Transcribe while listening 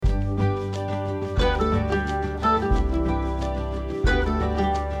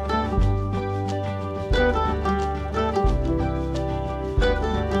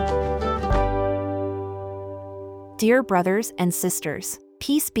Dear brothers and sisters,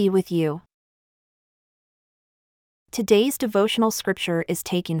 peace be with you. Today's devotional scripture is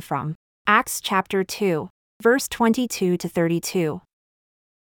taken from Acts chapter 2, verse 22 to 32.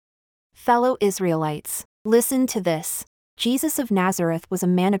 Fellow Israelites, listen to this. Jesus of Nazareth was a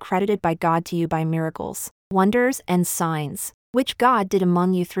man accredited by God to you by miracles, wonders, and signs, which God did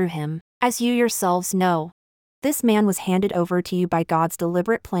among you through him, as you yourselves know. This man was handed over to you by God's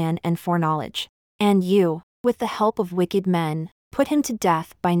deliberate plan and foreknowledge, and you, with the help of wicked men, put him to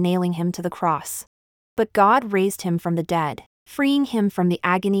death by nailing him to the cross. But God raised him from the dead, freeing him from the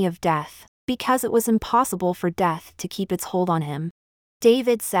agony of death, because it was impossible for death to keep its hold on him.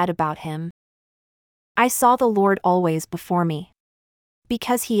 David said about him, I saw the Lord always before me.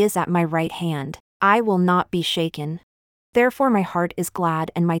 Because he is at my right hand, I will not be shaken. Therefore my heart is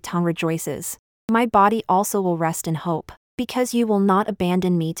glad and my tongue rejoices. My body also will rest in hope, because you will not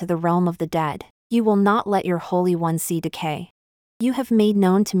abandon me to the realm of the dead. You will not let your Holy One see decay. You have made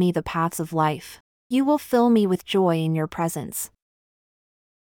known to me the paths of life. You will fill me with joy in your presence.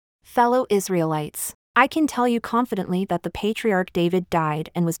 Fellow Israelites, I can tell you confidently that the patriarch David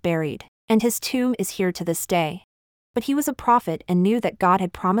died and was buried, and his tomb is here to this day. But he was a prophet and knew that God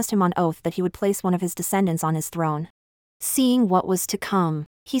had promised him on oath that he would place one of his descendants on his throne. Seeing what was to come,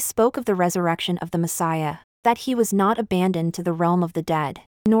 he spoke of the resurrection of the Messiah, that he was not abandoned to the realm of the dead,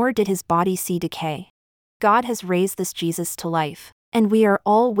 nor did his body see decay. God has raised this Jesus to life, and we are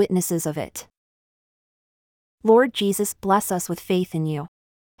all witnesses of it. Lord Jesus, bless us with faith in you.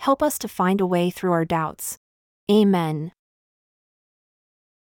 Help us to find a way through our doubts. Amen.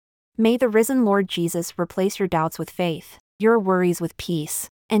 May the risen Lord Jesus replace your doubts with faith, your worries with peace,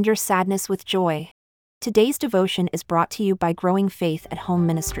 and your sadness with joy. Today's devotion is brought to you by Growing Faith at Home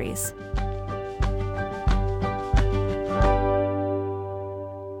Ministries.